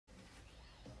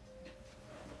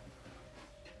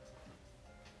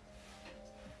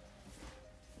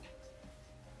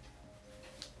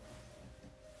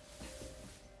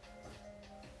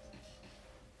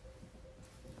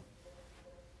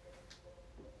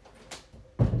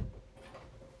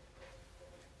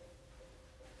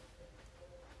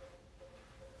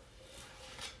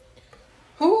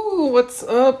What's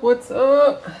up? What's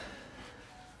up?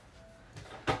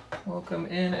 Welcome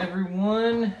in,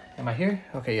 everyone. Am I here?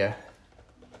 Okay, yeah.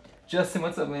 Justin,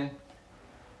 what's up, man?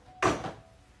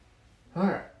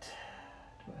 Alright.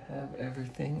 Do I have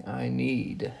everything I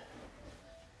need?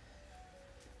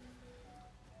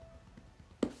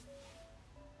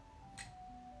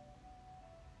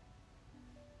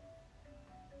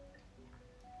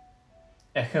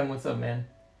 Eckham, what's up, man?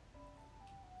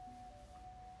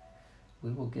 We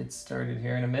will get started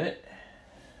here in a minute.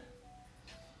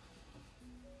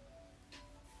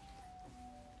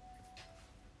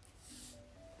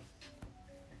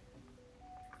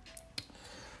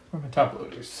 Where are my top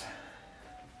loaders?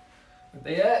 Where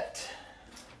they at?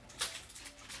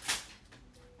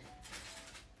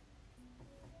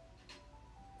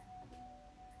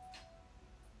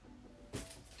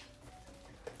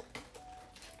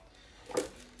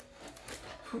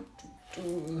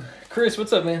 Chris,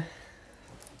 what's up, man?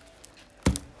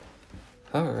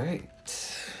 All right.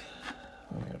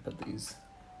 I'm gonna put these.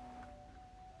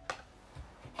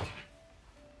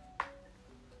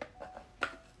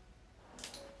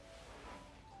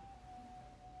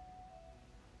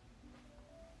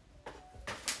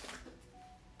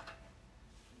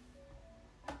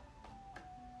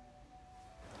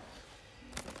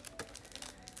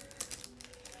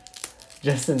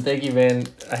 Justin, thank you, man.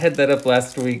 I had that up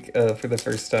last week for the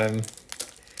first time.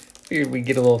 Figured we'd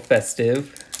get a little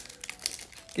festive.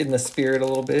 Get in the spirit a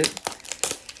little bit.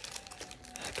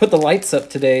 Put the lights up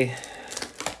today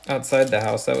outside the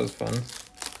house. That was fun.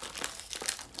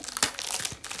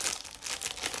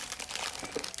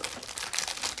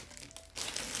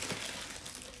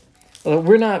 Well,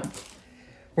 we're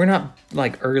not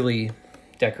like early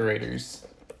decorators.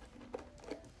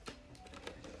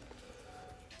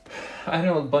 I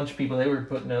know a bunch of people, they were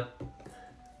putting up,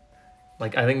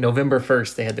 like, I think November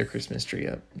 1st they had their Christmas tree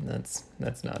up. And that's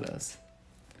not us.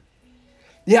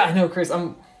 Yeah, I know, Chris.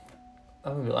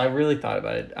 I really thought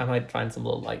about it. I might find some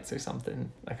little lights or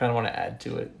something. I kind of want to add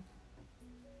to it.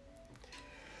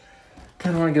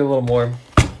 Kind of want to get a little more.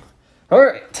 All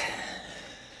right.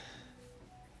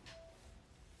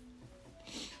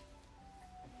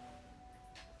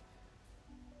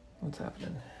 What's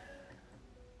happening?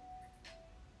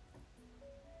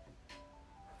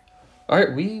 All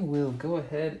right, we will go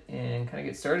ahead and kind of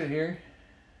get started here.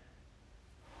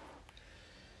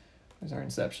 There's our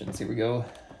Inception. Here we go.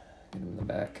 Get them in the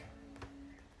back.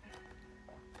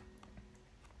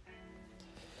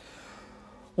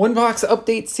 One box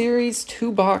update series,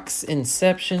 2 box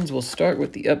Inceptions. We'll start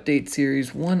with the update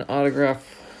series. 1 autograph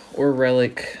or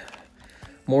relic.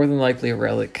 More than likely a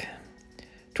relic.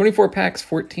 24 packs,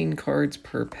 14 cards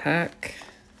per pack.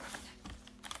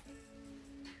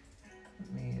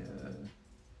 Let me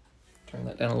turn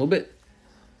that down a little bit.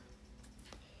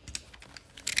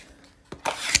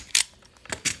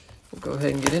 We'll go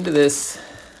ahead and get into this.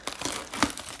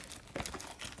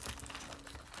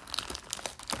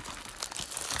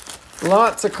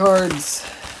 Lots of cards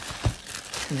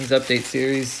in these update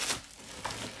series.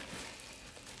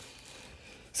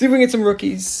 See if we can get some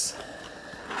rookies.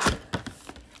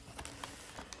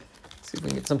 See if we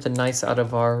can get something nice out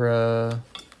of our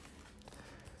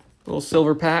little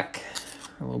silver pack.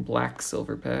 Our little black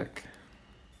silver pack.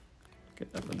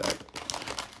 Get that in the back.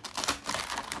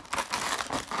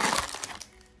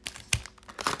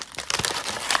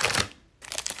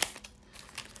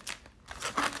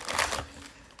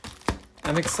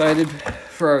 I'm excited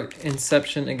for our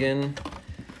Inception again.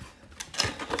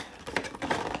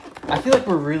 I feel like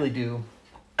we're really due.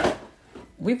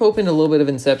 We've opened a little bit of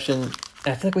Inception, and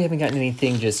I feel like we haven't gotten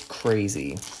anything just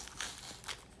crazy.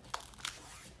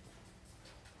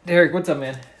 Derek, what's up,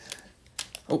 man?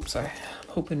 Oh, sorry. I'm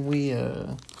hoping we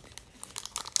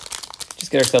just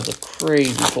get ourselves a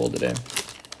crazy pull today.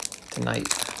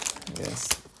 Tonight, I guess.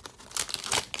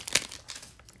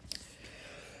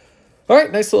 All right,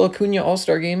 nice little Acuna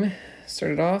All-Star game.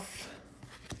 Started off.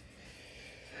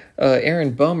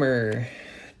 Aaron Bummer,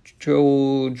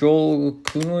 Joel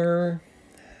Kuhner,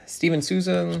 Steven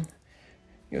Souza,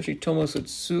 Yoshitomo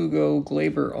Sotsugo,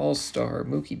 Glaber All-Star,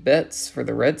 Mookie Betts for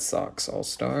the Red Sox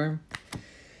All-Star,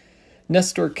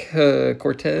 Nestor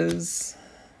Cortez,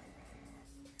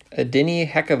 Denny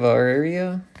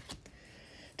Heckavaria,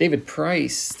 David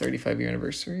Price, 35-year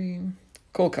anniversary,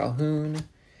 Cole Calhoun,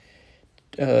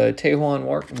 Tejuan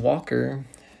Walker,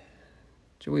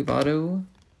 Joey Votto,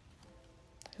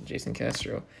 and Jason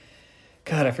Castro.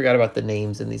 God, I forgot about the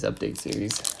names in these update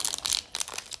series.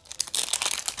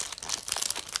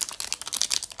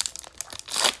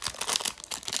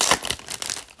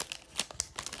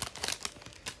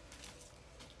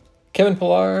 Kevin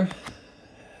Pillar,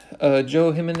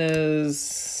 Joe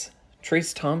Jimenez,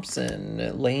 Trace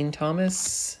Thompson, Lane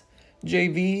Thomas,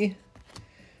 JV,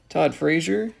 Todd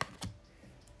Frazier,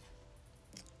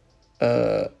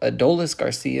 Adolis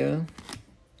Garcia,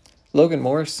 Logan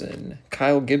Morrison,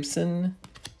 Kyle Gibson,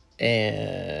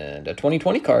 and a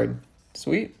 2020 card.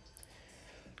 Sweet.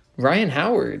 Ryan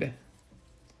Howard,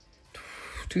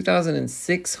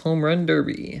 2006 Home Run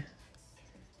Derby.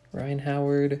 Ryan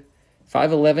Howard,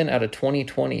 511 out of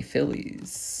 2020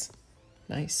 Phillies.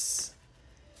 Nice.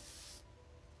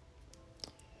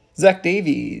 Zach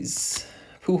Davies,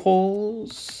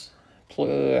 Pujols,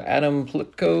 Adam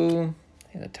Plutko,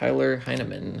 and Tyler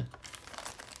Heineman.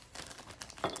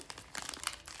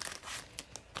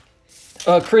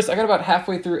 Chris, I got about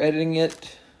halfway through editing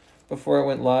it before I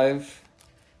went live,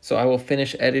 so I will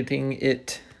finish editing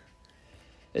it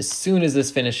as soon as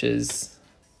this finishes,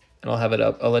 and I'll have it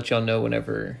up. I'll let y'all know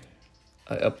whenever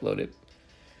I upload it,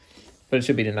 but it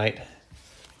should be tonight.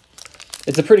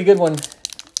 It's a pretty good one.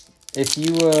 If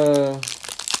you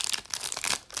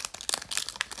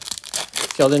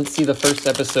if y'all didn't see the first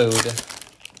episode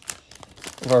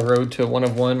of our Road to 1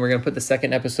 of 1, we're gonna put the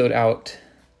second episode out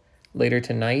later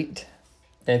tonight,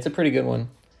 and it's a pretty good one.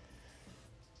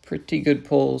 Pretty good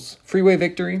pulls. Freeway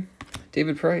Victory,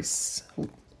 David Price,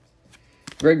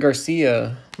 Greg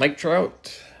Garcia, Mike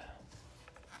Trout,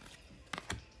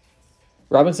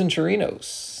 Robinson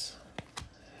Chirinos,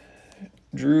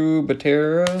 Drew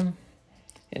Batera,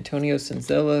 Antonio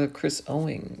Senzella, Chris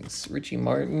Owings, Richie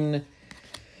Martin,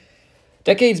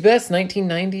 Decade's Best,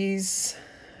 1990s,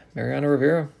 Mariano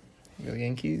Rivera, go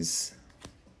Yankees,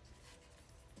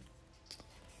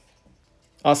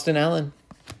 Austin Allen,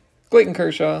 Clayton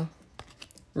Kershaw,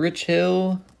 Rich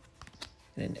Hill,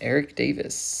 and Eric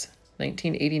Davis,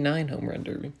 1989 Home Run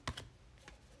Derby.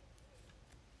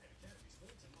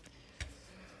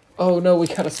 Oh no, we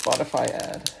got a Spotify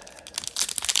ad.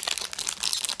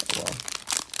 Oh well.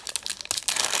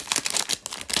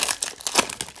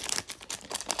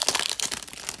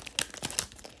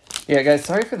 Yeah, guys,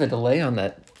 sorry for the delay on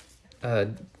that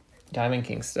Diamond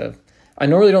King stuff. I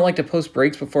normally don't like to post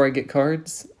breaks before I get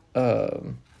cards, but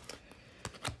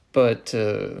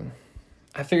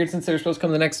I figured since they were supposed to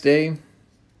come the next day,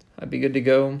 I'd be good to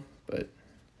go, but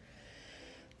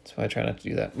that's why I try not to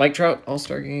do that. Mike Trout,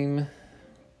 All-Star Game.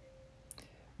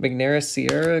 McNair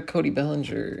Sierra, Cody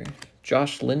Bellinger,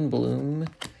 Josh Lindblom,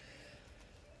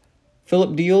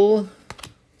 Philip Deal,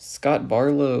 Scott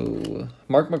Barlow,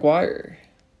 Mark McGuire,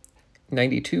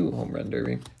 92 Home Run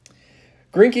Derby.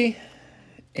 Greinke,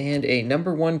 and a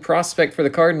 #1 prospect for the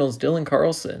Cardinals, Dylan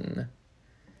Carlson.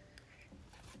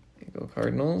 There you go,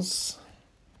 Cardinals.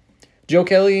 Joe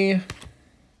Kelly,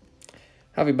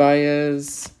 Javi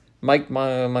Baez, Mike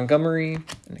Montgomery,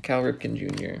 and Cal Ripken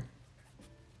Jr.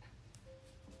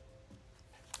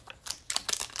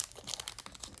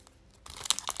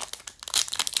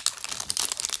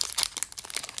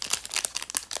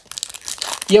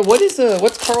 Yeah,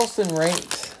 what's Carlson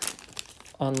ranked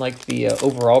on like the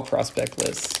overall prospect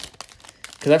list?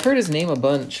 Because I've heard his name a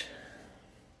bunch.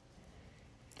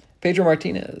 Pedro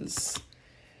Martinez,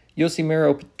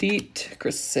 Yosimiro Petit,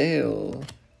 Chris Sale,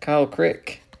 Kyle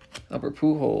Crick, Albert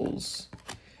Pujols,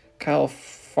 Kyle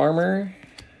Farmer,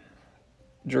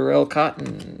 Jarrell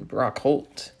Cotton, Brock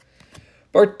Holt,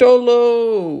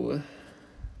 Bartolo,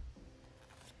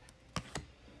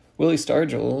 Willie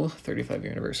Stargell,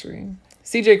 35-year anniversary,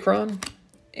 CJ Cron,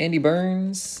 Andy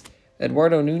Burns,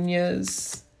 Eduardo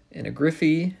Nunez, and a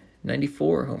Griffey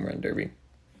 94 Home Run Derby.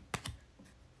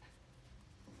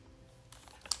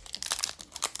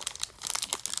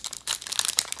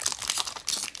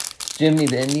 Jimmy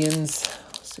the Indians.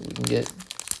 Let's see what we can get.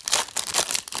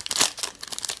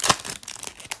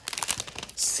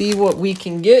 See what we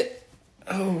can get.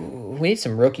 Oh, we need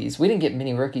some rookies. We didn't get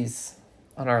many rookies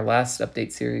on our last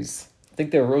update series. I think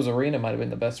their Rosarina might have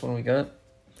been the best one we got.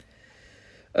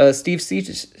 Steve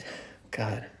Seach,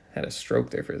 God, had a stroke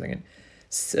there for a second.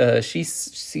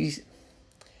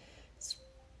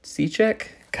 Seachek?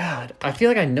 God, I feel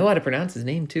like I know how to pronounce his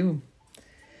name too.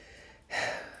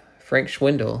 Frank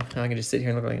Schwindel. Now I can just sit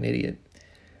here and look like an idiot.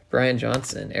 Brian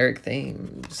Johnson, Eric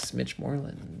Thames, Mitch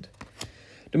Moreland,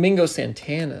 Domingo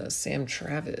Santana, Sam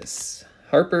Travis,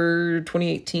 Harper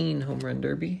 2018 Home Run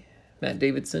Derby, Matt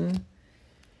Davidson,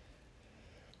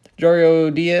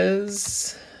 Jario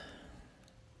Diaz,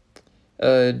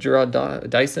 Jared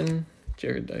Dyson,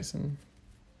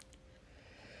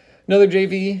 another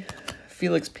JV,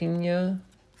 Felix Pena,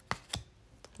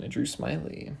 and a Drew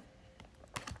Smiley.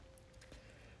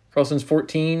 Carlson's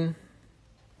 14.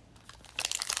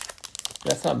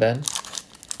 That's not bad.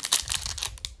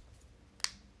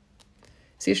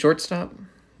 Is he a shortstop?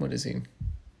 What is he?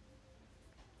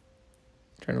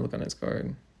 Trying to look on his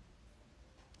card.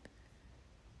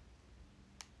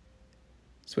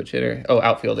 Switch hitter. Oh,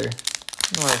 outfielder. I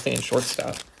don't know why I'm saying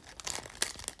shortstop.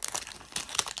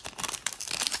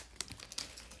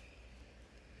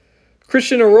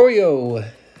 Christian Arroyo.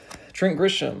 Trent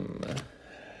Grisham.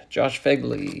 Josh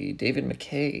Fegley. David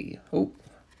McKay. Oh.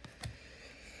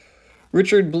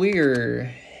 Richard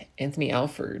Bleer. Anthony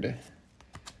Alford.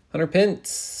 Hunter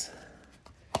Pence.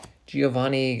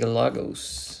 Giovanni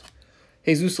Galagos.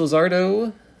 Jesus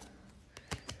Luzardo.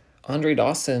 Andre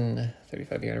Dawson.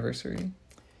 35-year anniversary.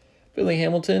 Billy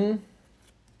Hamilton.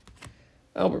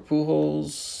 Albert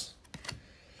Pujols.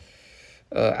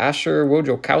 Asher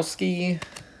Wojciechowski.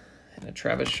 And a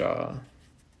Travis Shaw.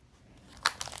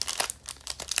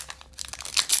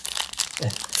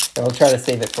 I'll try to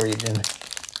save it for you, Jim.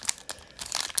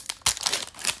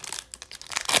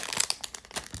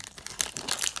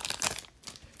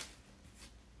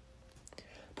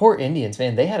 Poor Indians,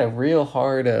 man. They had a real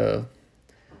hard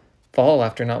fall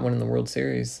after not winning the World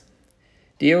Series.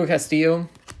 Diego Castillo.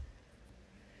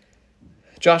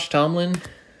 Josh Tomlin.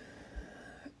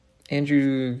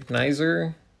 Andrew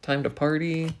Knizer. Time to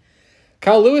party.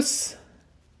 Kyle Lewis.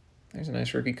 There's a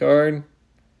nice rookie card.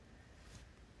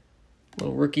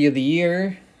 Little rookie of the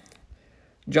year.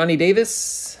 Johnny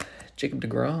Davis. Jacob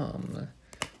deGrom.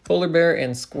 Polar Bear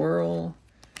and Squirrel.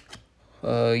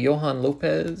 Johan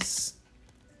Lopez.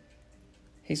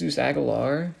 Jesus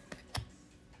Aguilar.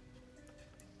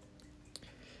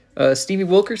 Stevie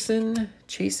Wilkerson.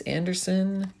 Chase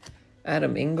Anderson.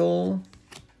 Adam Engel.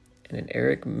 And an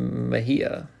Eric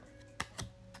Mejia.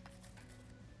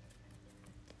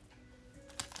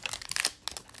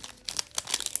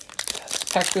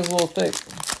 Pack feels a little thick.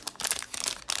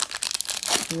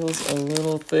 Feels a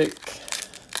little thick.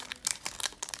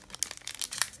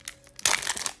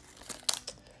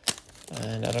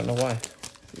 And I don't know why.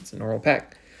 It's a normal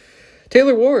pack.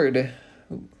 Taylor Ward.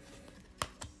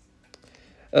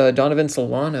 Donovan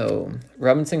Solano.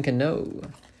 Robinson Cano.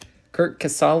 Kurt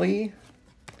Casale.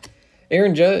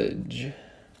 Aaron Judge.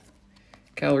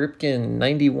 Cal Ripken,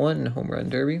 91 home run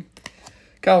derby.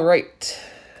 Kyle Wright.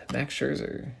 Max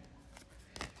Scherzer.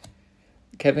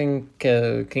 Kevin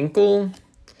Kinkle.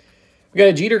 We got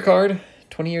a Jeter card.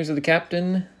 20 years of the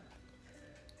captain.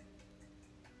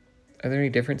 Are there any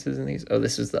differences in these? Oh,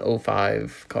 this is the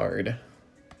 05 card.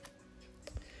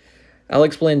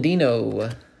 Alex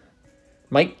Blandino.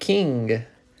 Mike King.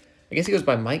 I guess he goes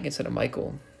by Mike instead of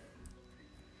Michael.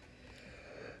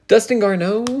 Dustin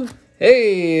Garneau.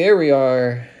 Hey, there we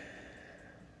are.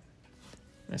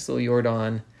 Nice little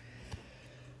Yordan.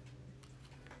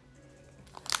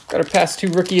 Got our past 2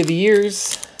 Rookie of the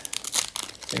Years.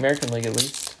 The American League, at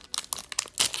least.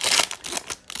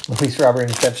 Luis Robert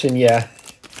Inception, yeah.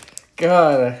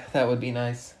 God, that would be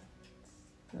nice.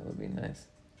 That would be nice.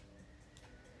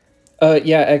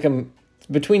 Yeah, Ekam,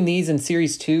 between these and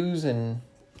Series 2s and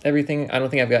everything, I don't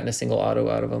think I've gotten a single auto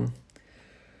out of them.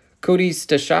 Cody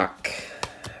Stashak.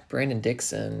 Brandon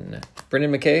Dixon.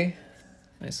 Brendan McKay.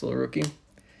 Nice little rookie.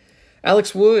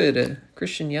 Alex Wood.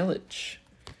 Christian Yelich.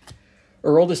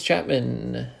 Aroldis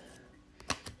Chapman.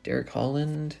 Derek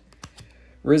Holland.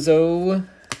 Rizzo.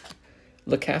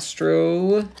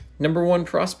 LeCastro. #1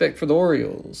 prospect for the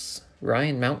Orioles.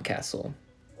 Ryan Mountcastle.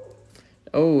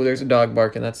 Oh, there's a dog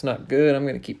barking. That's not good. I'm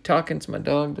going to keep talking so my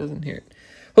dog doesn't hear it.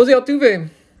 Jose Altuve.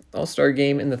 All-Star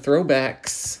game in the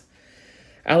throwbacks.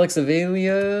 Alex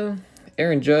Avila.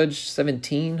 Aaron Judge,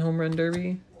 17 home run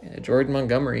derby. And Jordan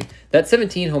Montgomery. That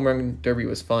 17 home run derby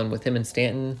was fun with him and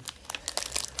Stanton.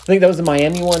 I think that was the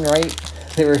Miami one, right?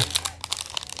 They were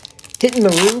hitting the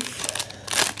roof.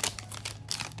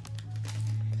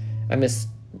 I missed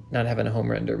not having a home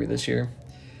run derby this year.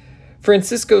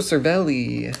 Francisco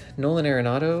Cervelli. Nolan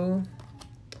Arenado.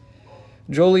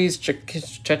 Jolies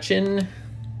Chechin.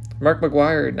 Mark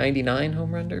McGuire, 99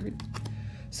 home run derby.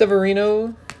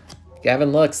 Severino.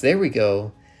 Gavin Lux. There we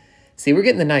go. See, we're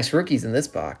getting the nice rookies in this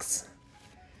box.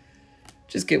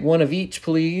 Just get one of each,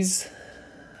 please.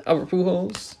 Albert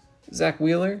Pujols. Zach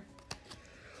Wheeler.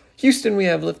 Houston, we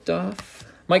have liftoff.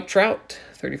 Mike Trout,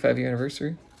 35-year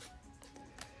anniversary.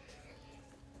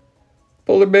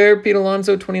 Polar Bear, Pete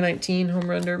Alonso, 2019 home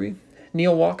run derby.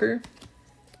 Neil Walker.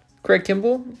 Craig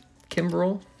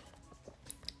Kimbrell.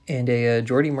 And a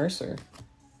Jordy Mercer.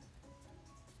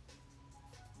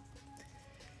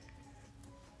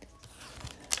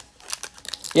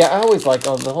 Yeah, I always like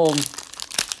the whole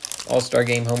All-Star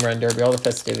Game, home run derby, all the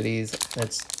festivities.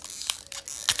 It's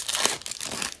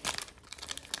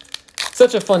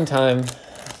such a fun time.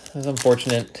 It's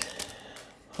unfortunate.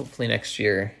 Hopefully next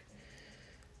year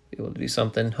able to do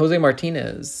something. Jose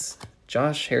Martinez,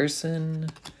 Josh Harrison,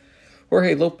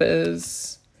 Jorge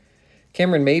Lopez,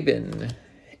 Cameron Maben,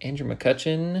 Andrew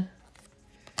McCutcheon,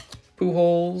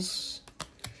 Pujols,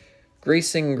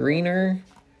 Grayson Greener,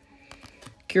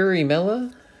 Gary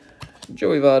Mella,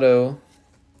 Joey Votto,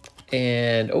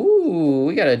 and oh,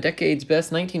 we got a decade's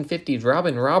best 1950s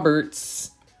Robin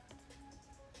Roberts.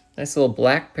 Nice little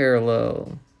black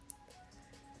parallel.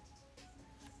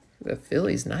 The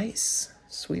Phillies, nice.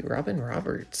 Sweet Robin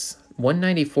Roberts.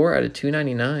 194 out of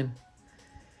 299.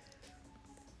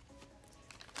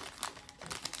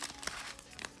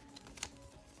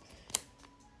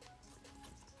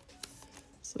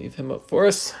 Let's leave him up for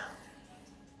us.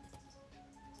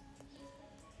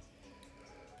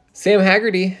 Sam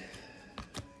Haggerty.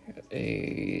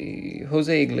 A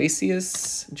Jose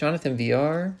Iglesias, Jonathan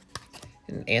VR,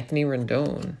 and Anthony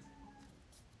Rendon.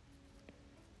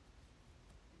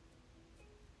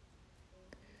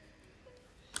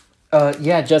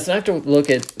 Yeah, Justin, I have to look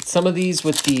at some of these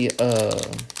with the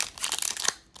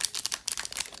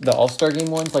All-Star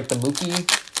Game ones, like the Mookie.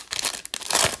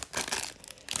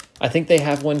 I think they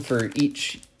have one for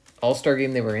each All-Star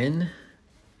Game they were in.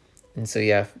 And so,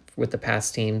 yeah, with the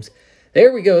past teams.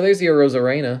 There we go. There's the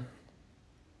Arozarena.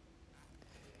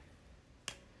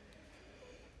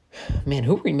 Man,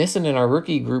 who are we missing in our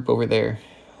rookie group over there?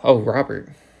 Oh, Robert.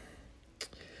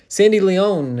 Sandy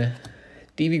Leon.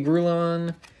 D.V.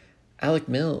 Grulon. Alec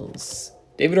Mills.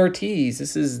 David Ortiz.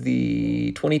 This is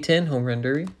the 2010 Home Run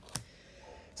Derby.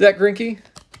 Zach Greinke.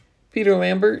 Peter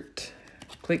Lambert.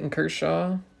 Clayton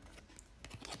Kershaw.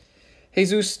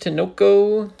 Jesus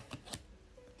Tinoco.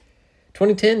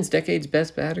 2010's Decade's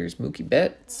Best Batters. Mookie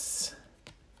Betts.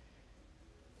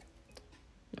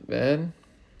 Not bad.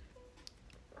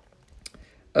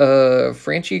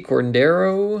 Franchi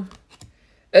Cordero,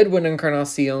 Edwin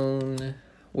Encarnacion,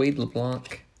 Wade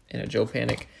LeBlanc, and a Joe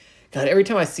Panic. God, every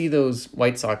time I see those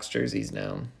White Sox jerseys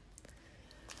now,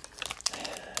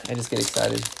 I just get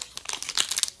excited.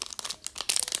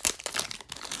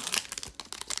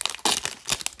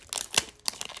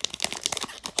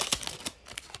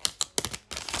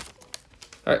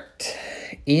 All right,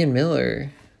 Ian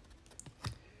Miller,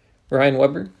 Ryan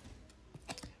Weber,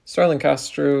 Starlin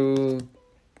Castro,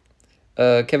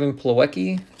 Kevin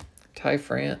Plawecki, Ty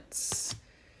France,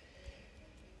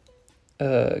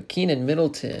 Keenan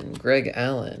Middleton, Greg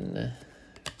Allen,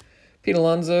 Pete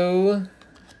Alonso,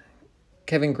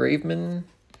 Kevin Graveman,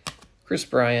 Chris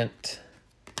Bryant,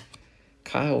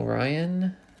 Kyle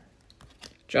Ryan,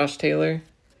 Josh Taylor,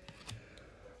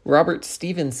 Robert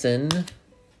Stevenson,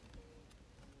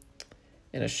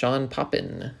 and a Sean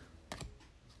Poppin.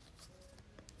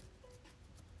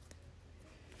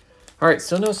 All right,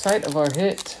 still no sight of our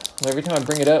hit. Well, every time I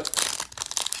bring it up,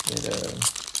 it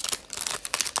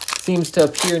seems to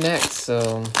appear next.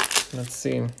 So let's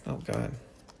see. Oh, God.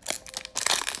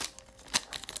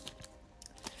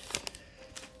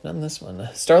 Not in this one.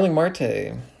 Starling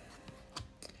Marte,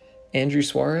 Andrew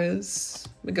Suarez,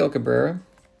 Miguel Cabrera,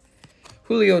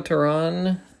 Julio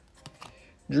Teheran,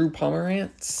 Drew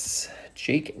Pomerantz,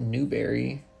 Jake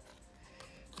Newberry,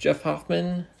 Jeff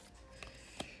Hoffman,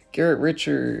 Garrett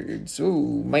Richards.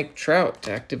 Ooh, Mike Trout,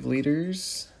 active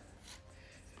leaders.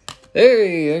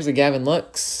 Hey, there's a Gavin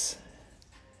Lux.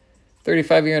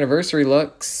 35-year anniversary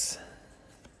Lux.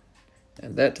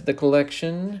 Add that to the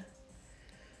collection.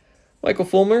 Michael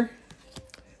Fulmer.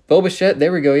 Bo Bichette.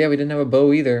 There we go. Yeah, we didn't have a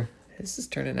Bo either. This is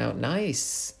turning out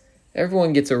nice.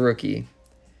 Everyone gets a rookie.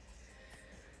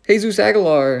 Jesus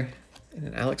Aguilar. And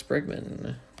an Alex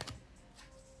Bregman.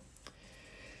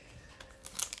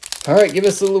 All right, give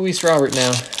us a Luis Robert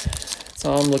now. That's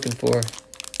all I'm looking for.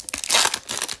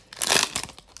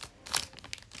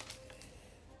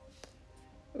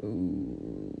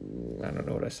 Ooh, I don't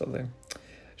know what I saw there.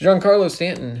 Giancarlo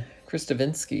Stanton, Chris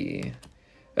Davinsky,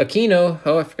 Aquino.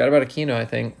 Oh, I forgot about Aquino, I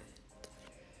think.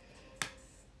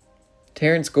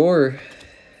 Terrence Gore,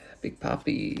 Big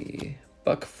Papi,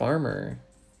 Buck Farmer,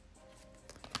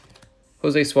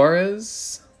 Jose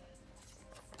Suarez,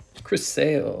 Chris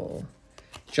Sale,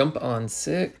 Jump on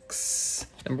 6.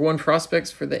 #1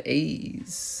 prospects for the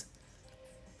A's.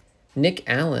 Nick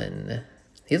Allen.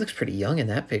 He looks pretty young in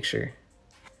that picture.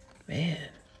 Man.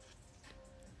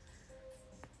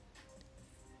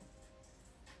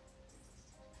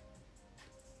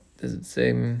 Does it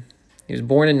say he was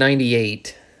born in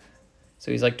 98?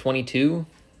 So he's like 22?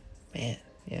 Man,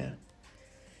 yeah.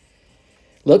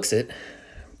 Looks it.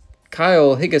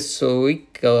 Kyle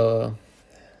Higginsoika.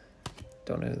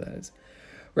 Don't know who that is.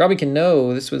 Robbie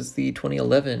Cano. This was the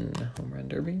 2011 Home Run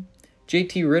Derby.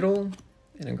 JT Riddle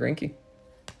and a Greinke.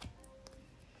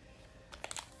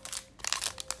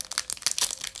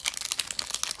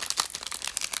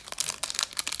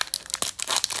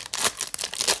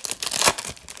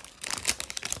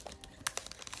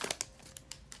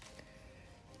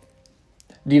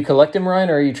 Do you collect them, Ryan,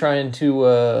 or are you trying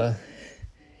to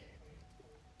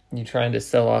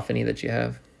sell off any that you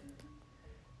have?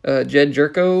 Jed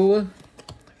Jerko,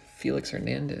 Felix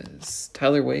Hernandez,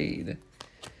 Tyler Wade,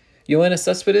 Yoenis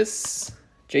Cespedes,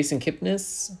 Jason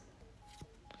Kipnis,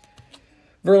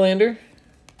 Verlander,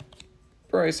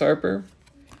 Bryce Harper,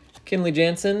 Kenley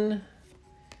Jansen,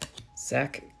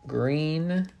 Zach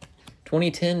Green,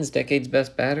 2010's Decade's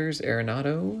Best Batters,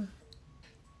 Arenado.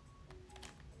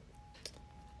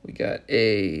 We got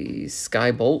a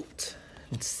Skybolt.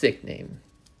 Sick name.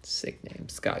 Sick name.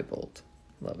 Skybolt.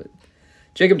 Love it.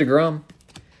 Jacob deGrom,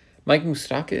 Mike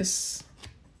Moustakas,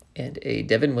 and a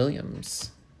Devin Williams.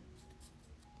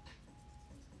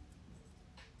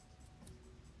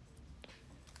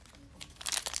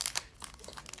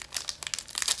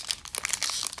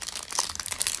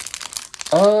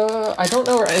 I don't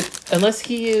know. Unless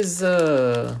he is,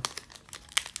 unless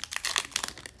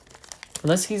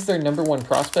he's their #1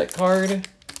 prospect card,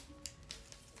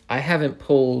 I haven't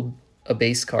pulled a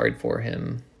base card for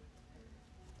him.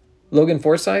 Logan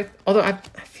Forsythe, although I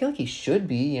feel like he should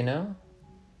be, you know?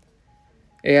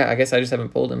 Yeah, I guess I just haven't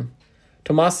pulled him.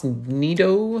 Tomas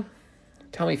Nido,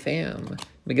 Tommy Pham,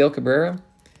 Miguel Cabrera,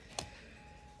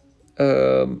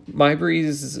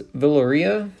 Mybreeze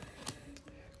Villaria,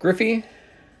 Griffey,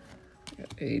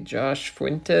 a Josh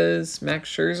Fuentes, Max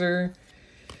Scherzer,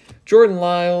 Jordan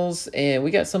Lyles, and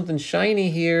we got something shiny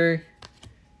here.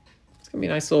 It's going to be a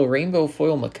nice little rainbow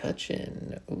foil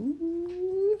McCutchen.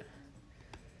 Ooh.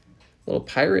 Little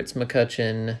Pirates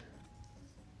McCutchen.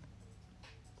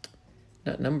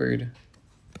 Not numbered.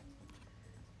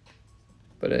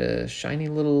 But a shiny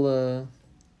little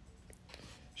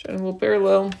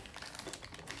parallel.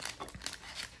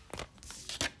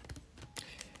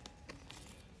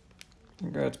 We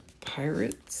got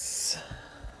Pirates.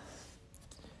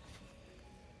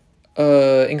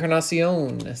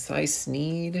 Encarnacion, Cy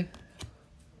Sneed,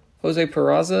 Jose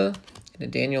Peraza, and a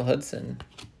Daniel Hudson.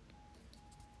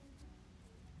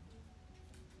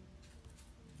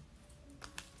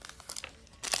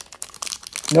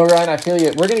 No, Ryan, I feel you.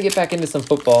 We're going to get back into some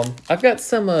football. I've got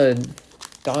some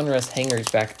Donruss hangers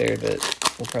back there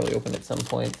that we'll probably open at some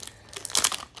point.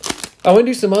 I want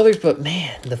to do some others, but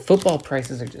man, the football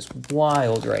prices are just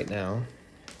wild right now.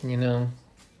 You know?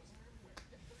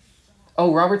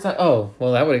 Oh, Robert's not... Oh,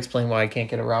 well, that would explain why I can't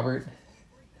get a Robert.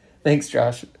 Thanks,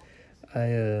 Josh.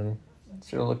 I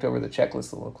should have looked over the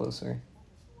checklist a little closer.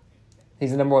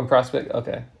 He's the #1 prospect?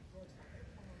 Okay.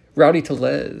 Rowdy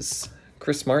Tellez,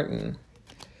 Chris Martin,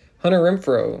 Hunter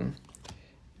Renfroe,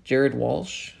 Jared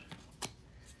Walsh,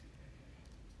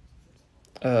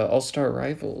 All-Star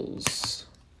Rivals,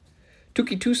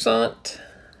 Tuki Toussaint,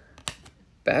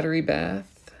 Battery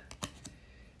Bath,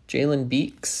 Jalen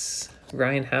Beeks,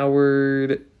 Ryan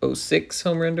Howard, 06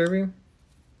 Home Run Derby.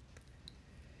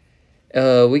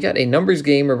 We got a numbers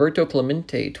game, Roberto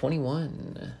Clemente,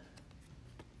 21.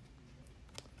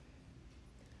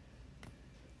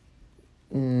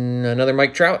 Another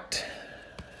Mike Trout,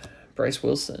 Bryce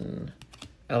Wilson,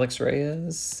 Alex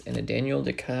Reyes, and a Daniel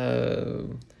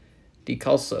DeCalso.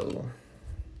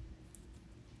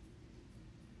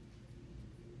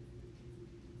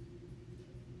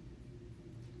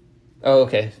 Oh,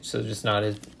 okay. So just not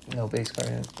his no base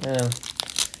card. Yeah.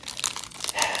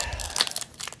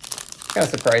 Kind of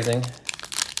surprising.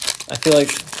 I feel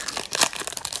like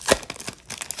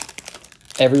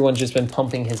everyone's just been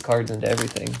pumping his cards into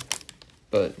everything.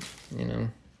 But, you know.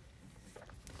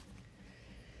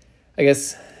 I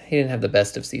guess he didn't have the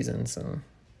best of seasons, so.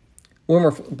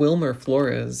 Wilmer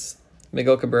Flores.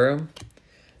 Miguel Cabrera.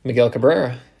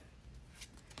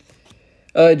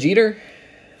 Jeter.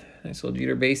 Nice little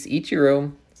Jeter base.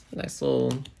 Ichiro. Nice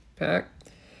little pack.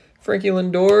 Frankie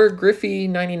Lindor. Griffey,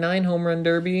 99 Home Run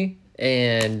Derby.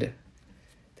 And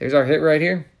there's our hit right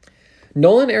here.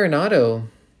 Nolan Arenado.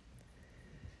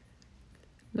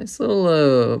 Nice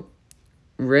little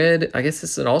red. I guess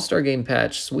this is an All-Star Game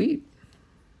patch. Sweet.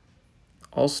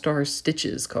 All-Star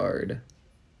Stitches card.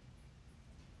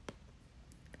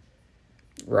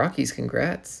 Rockies,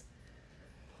 congrats.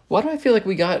 Why do I feel like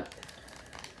we got...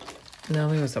 No,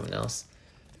 maybe it was something else.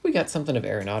 We got something of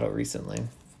Arenado recently.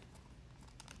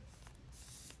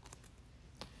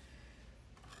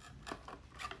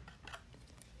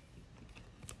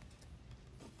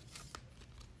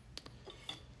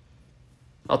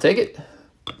 I'll take it.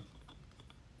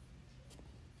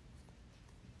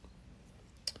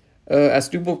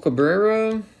 Asdrubal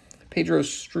Cabrera, Pedro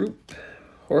Stroop,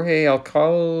 Jorge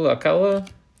Alcala,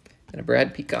 and a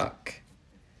Brad Peacock.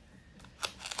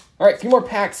 All right, a few more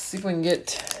packs. See if we can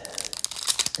get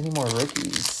any more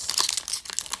rookies.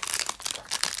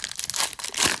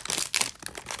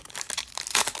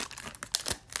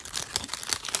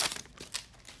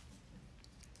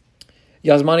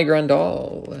 Yasmani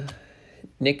Grandal,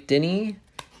 Nick Denny,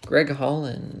 Greg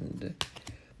Holland,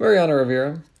 Mariano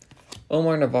Rivera,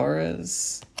 Omar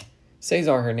Navarez,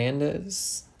 Cesar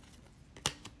Hernandez,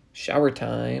 Shower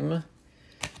Time,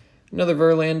 another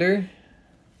Verlander,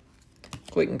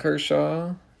 Clayton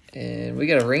Kershaw, and we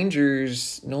got a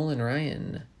Rangers Nolan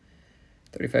Ryan,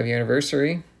 35-year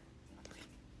anniversary.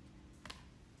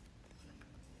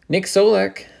 Nick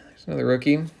Solak, there's another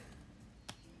rookie.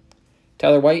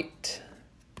 Tyler White,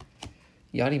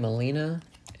 Yadi Molina,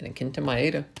 and Kenta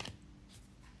Maeda.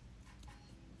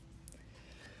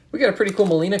 We got a pretty cool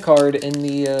Molina card in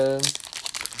the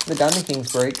Diamond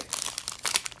Kings break.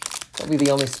 That'll be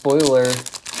the only spoiler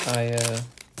I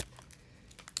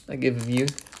give you,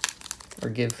 or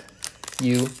give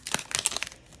you.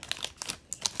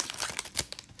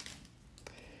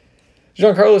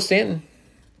 Giancarlo Stanton,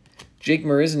 Jake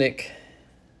Marisnick,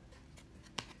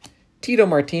 Tito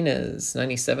Martinez,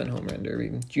 97 home run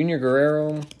derby, Junior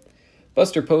Guerrero,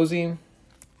 Buster Posey,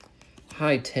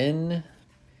 high 10,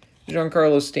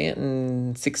 Giancarlo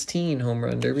Stanton, 16 home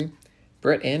run derby,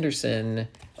 Brett Anderson.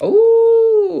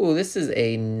 Oh, this is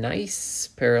a nice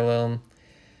parallel.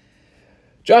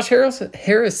 Josh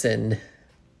Harrison,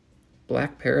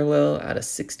 black parallel out of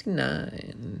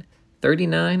 69.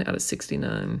 39 out of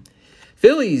 69.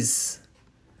 Phillies.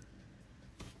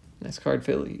 Nice card,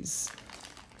 Phillies.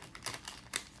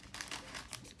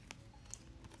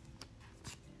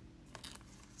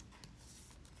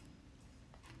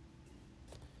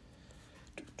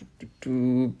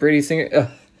 Brady Singer.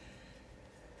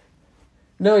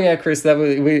 No, yeah, Chris, that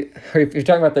was if you're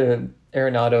talking about the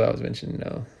Arenado I was mentioning,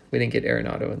 no. We didn't get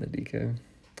Arenado in the DK.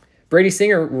 Brady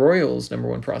Singer, Royals,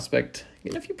 #1 prospect.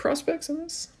 Getting a few prospects in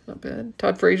this. Not bad.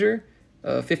 Todd Frazier,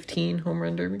 15 home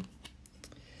run derby.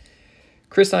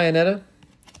 Chris Iannetta,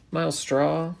 Miles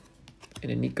Straw,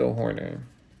 and a Nico Horner.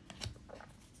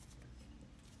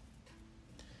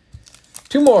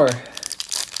 Two more.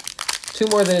 Two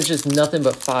more, then it's just nothing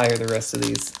but fire the rest of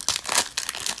these.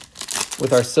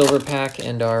 With our silver pack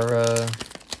and our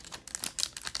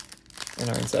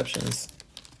Inceptions.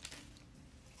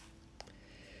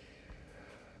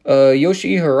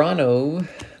 Yoshi Hirano,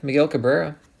 Miguel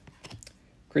Cabrera,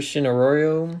 Christian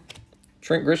Arroyo,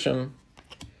 Trent Grisham,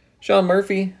 Sean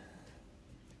Murphy,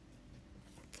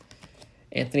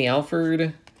 Anthony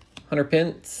Alford, Hunter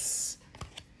Pence,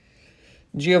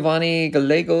 Giovanni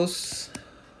Gallegos,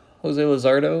 Jose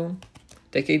Luzardo,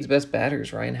 Decade's Best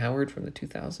Batters, Ryan Howard from the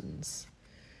 2000s,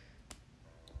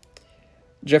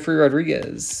 Jeffrey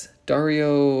Rodriguez,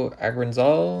 Dario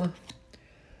Agranzal,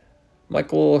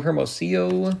 Michael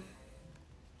Hermosillo,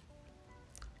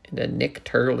 and a Nick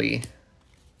Turley.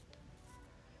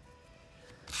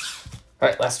 All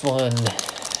right, last one.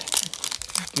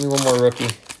 Give me one more rookie.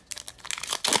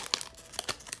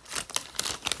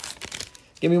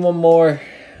 Give me one more.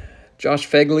 Josh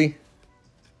Fegley,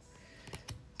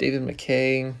 David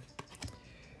McKay,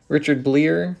 Richard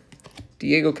Bleer,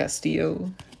 Diego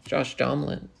Castillo, Josh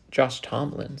Tomlin,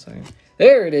 sorry.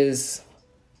 There it is.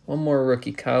 One more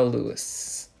rookie, Kyle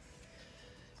Lewis.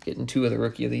 Getting 2 of the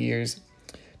Rookie of the Years.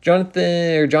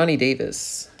 Johnny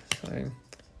Davis. Sorry.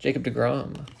 Jacob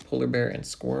deGrom, Polar Bear and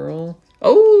Squirrel.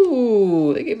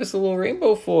 Oh, they gave us a little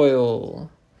rainbow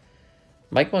foil.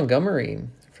 Mike Montgomery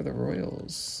for the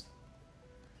Royals.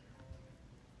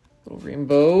 Little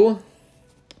rainbow.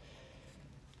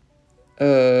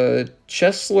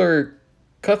 Chesler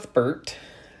Cuthbert.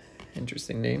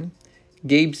 Interesting name.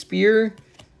 Gabe Spear,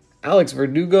 Alex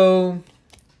Verdugo,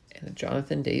 and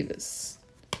Jonathan Davis.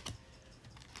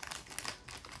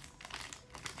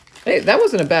 Hey, that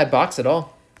wasn't a bad box at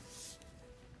all.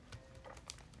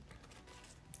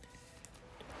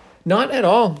 Not at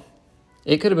all.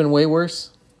 It could have been way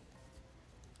worse.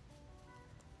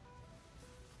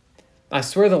 I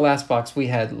swear the last box we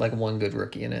had like one good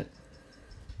rookie in it.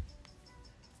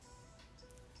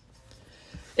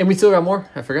 And we still got more.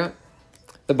 I forgot.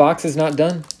 The box is not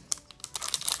done.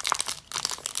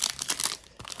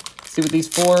 See what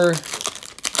these 4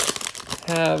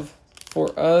 have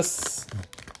for us.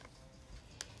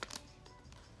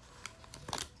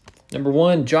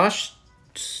 #1, Josh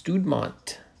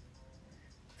Studmont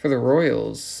for the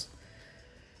Royals.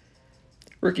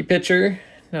 Rookie pitcher,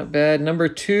 not bad.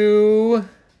 #2,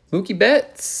 Mookie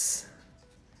Betts.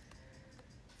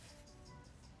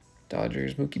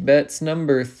 Dodgers, Mookie Betts.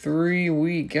 #3,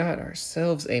 we got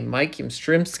ourselves a Mike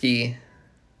Yastrzemski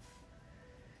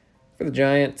for the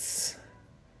Giants.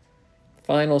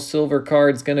 Final silver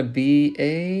card's going to be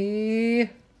a...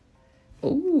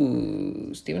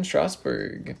 Ooh, Steven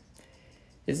Strasburg.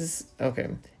 Is this... Okay.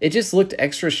 It just looked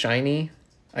extra shiny,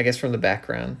 I guess, from the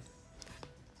background.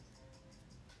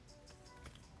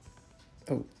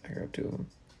 Oh, I grabbed 2 of them.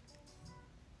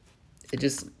 It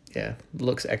just, yeah,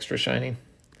 looks extra shiny.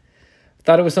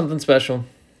 Thought it was something special.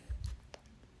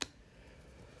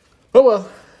 Oh well.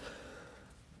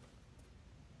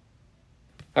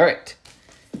 All right.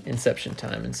 Inception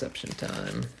time, Inception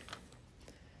time.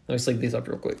 Let me sleeve these up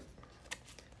real quick.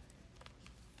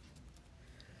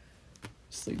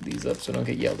 Sleeve these up so I don't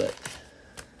get yelled at.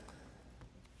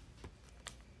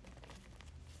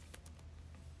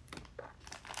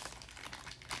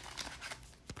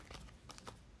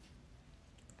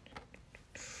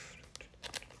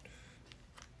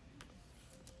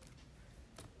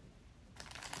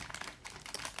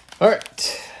 All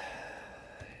right.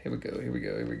 Here we go, here we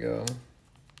go, here we go.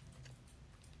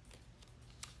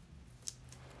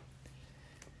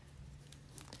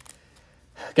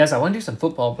 Guys, I want to do some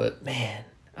football, but man,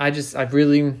 I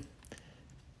really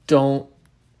don't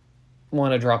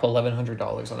want to drop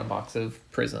 $1,100 on a box of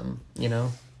Prism, you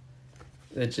know?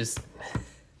 It just,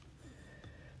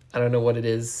 I don't know what it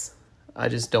is. I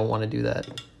just don't want to do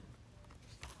that.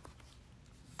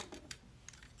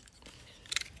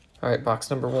 All right, box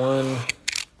number 1.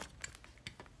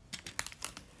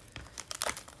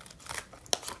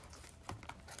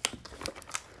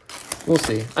 We'll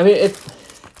see. I mean,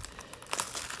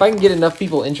 if I can get enough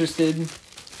people interested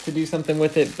to do something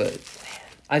with it, but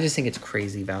I just think it's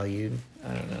crazy valued.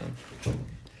 I don't know.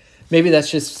 Maybe that's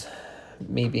just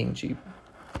me being cheap.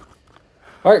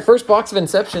 All right, first box of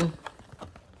Inception.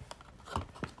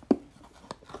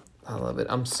 I love it.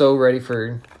 I'm so ready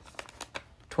for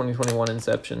 2021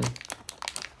 Inception.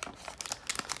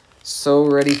 So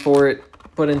ready for it.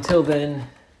 But until then,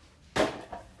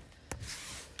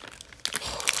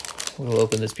 we'll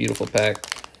open this beautiful pack.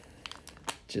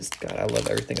 Just, God, I love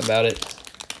everything about it.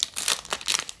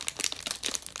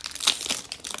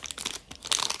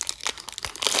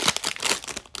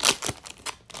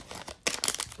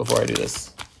 Before I do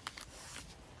this.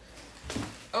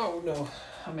 Oh no,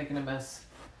 I'm making a mess.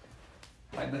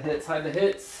 Hide the hits, hide the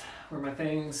hits. Where are my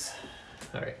things?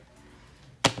 All right.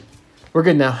 We're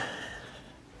good now.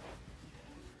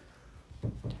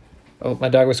 Oh, my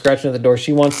dog was scratching at the door.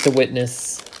 She wants to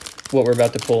witness what we're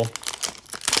about to pull.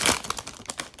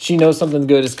 She knows something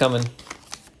good is coming.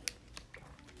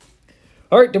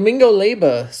 All right, Domingo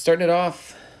Leyba, starting it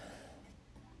off.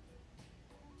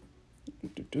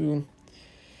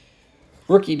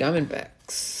 Rookie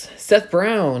Diamondbacks. Seth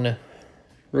Brown,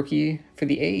 rookie for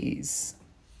the A's.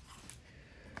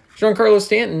 Giancarlo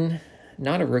Stanton,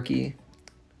 not a rookie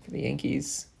for the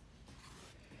Yankees.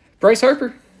 Bryce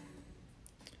Harper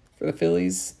for the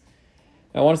Phillies.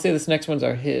 I want to say this next one's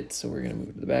our hit, so we're going to move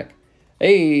it to the back.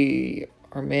 Hey,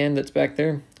 our man that's back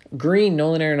there. Green,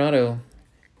 Nolan Arenado.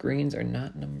 Greens are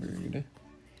not numbered.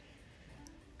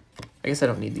 I guess I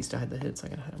don't need these to hide the hits. I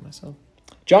got to hide them myself.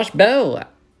 Josh Bell,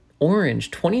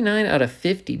 orange, 29 out of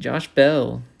 50. Josh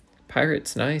Bell,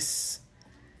 Pirates, nice.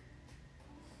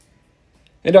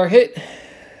 And our hit.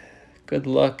 Good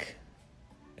luck,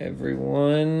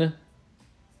 everyone.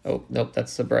 Oh, nope,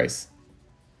 that's the Bryce.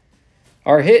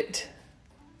 Our hit.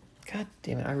 God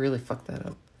damn it, I really fucked that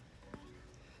up.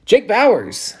 Jake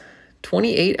Bowers,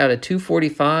 28 out of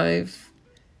 245.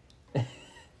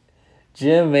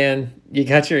 Jim, man, you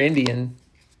got your Indian.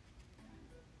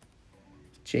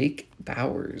 Jake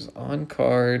Bowers on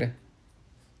card.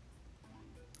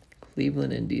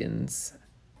 Cleveland Indians.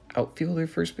 Outfielder,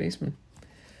 first baseman.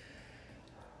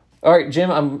 All right, Jim,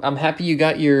 I'm happy you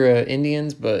got your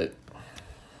Indians, but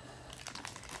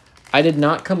I did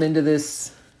not come into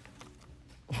this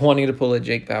wanting to pull a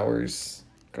Jake Bowers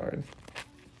card.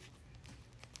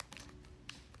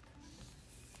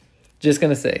 Just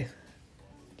gonna say.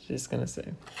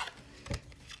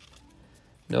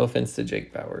 No offense to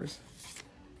Jake Bowers.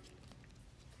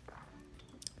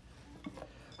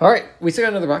 All right, we still got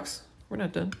another box. We're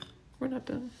not done. One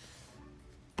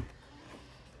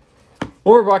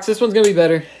more box. This one's going to be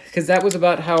better because that was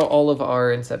about how all of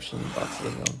our Inception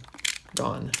boxes are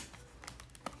gone.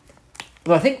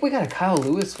 Well, I think we got a Kyle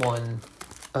Lewis one.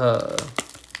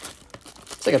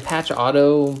 It's like a patch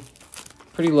auto.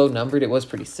 Pretty low numbered. It was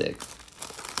pretty sick.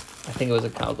 I think it was a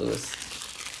Kyle Lewis.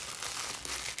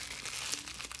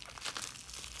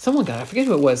 Someone got it. I forget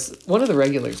who it was. One of the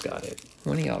regulars got it.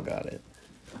 One of y'all got it.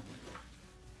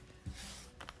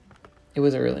 It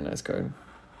was a really nice card.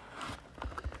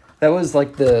 That was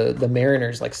like the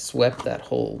Mariners like swept that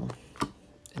whole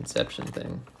Inception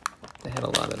thing. They had a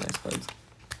lot of nice cards.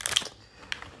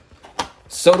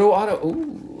 Soto auto.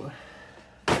 Ooh.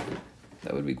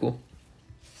 That would be cool.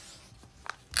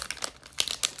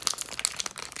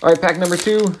 All right, pack number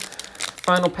 2.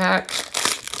 Final pack.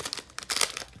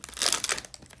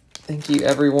 Thank you,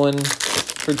 everyone,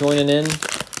 for joining in. Let's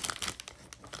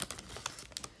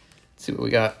see what we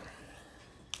got.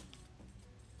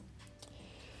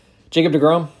 Jacob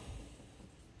deGrom.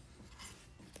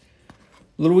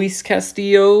 Luis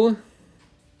Castillo.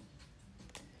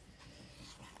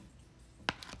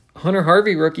 Hunter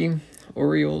Harvey rookie.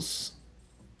 Orioles.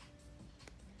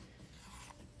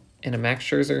 And a Max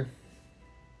Scherzer.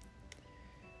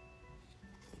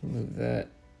 Move that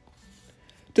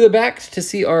to the back to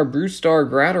see our Brewstar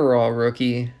Gratterall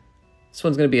rookie. This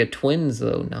one's going to be a Twins,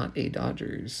 though, not a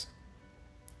Dodgers.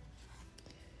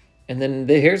 And then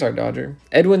here's our Dodger.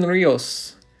 Edwin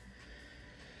Rios.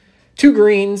 2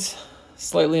 greens.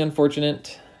 Slightly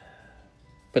unfortunate.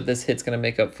 But this hit's going to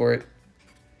make up for it.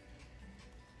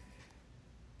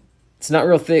 It's not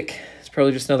real thick. It's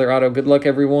probably just another auto. Good luck,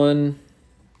 everyone.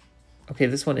 Okay,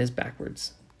 this one is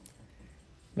backwards.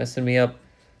 Messing me up.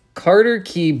 Carter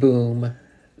Key Boom.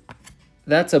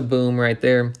 That's a boom right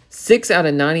there. 6 out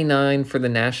of 99 for the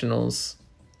Nationals.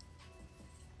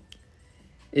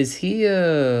 Is he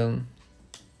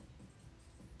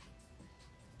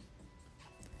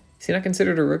not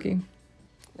considered a rookie?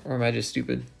 Or am I just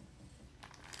stupid?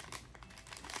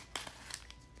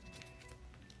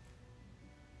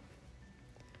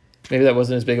 Maybe that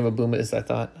wasn't as big of a boom as I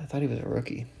thought. I thought he was a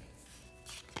rookie.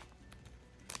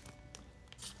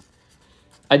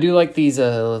 I do like these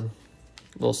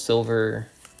little silver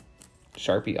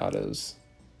Sharpie autos.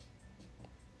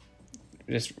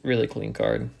 Just really clean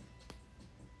card.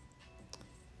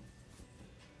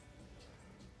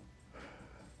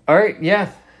 All right,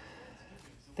 yeah.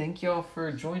 Thank you all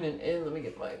for joining in. Let me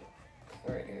get mine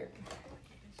right here.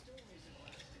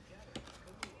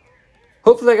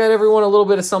 Hopefully I got everyone a little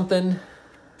bit of something.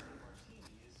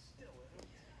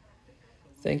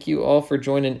 Thank you all for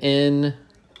joining in.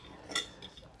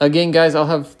 Again, guys, I'll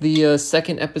have the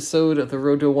second episode of the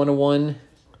Road to 101.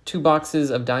 2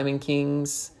 boxes of Diamond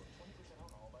Kings.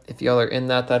 If y'all are in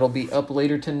that, that'll be up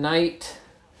later tonight.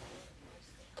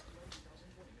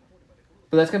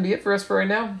 But that's going to be it for us for right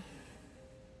now.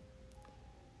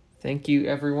 Thank you,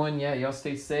 everyone. Yeah, y'all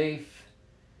stay safe.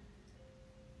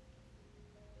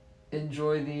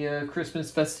 Enjoy the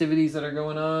Christmas festivities that are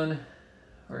going on.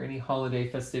 Or any holiday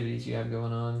festivities you have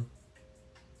going on.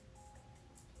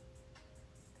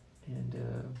 And,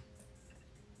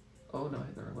 oh no, I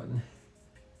hit the wrong button.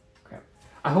 Crap.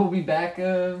 I will be back,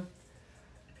 I'll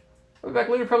be back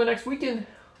later, probably next weekend.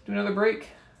 Do another break.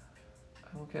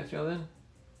 I will catch y'all then.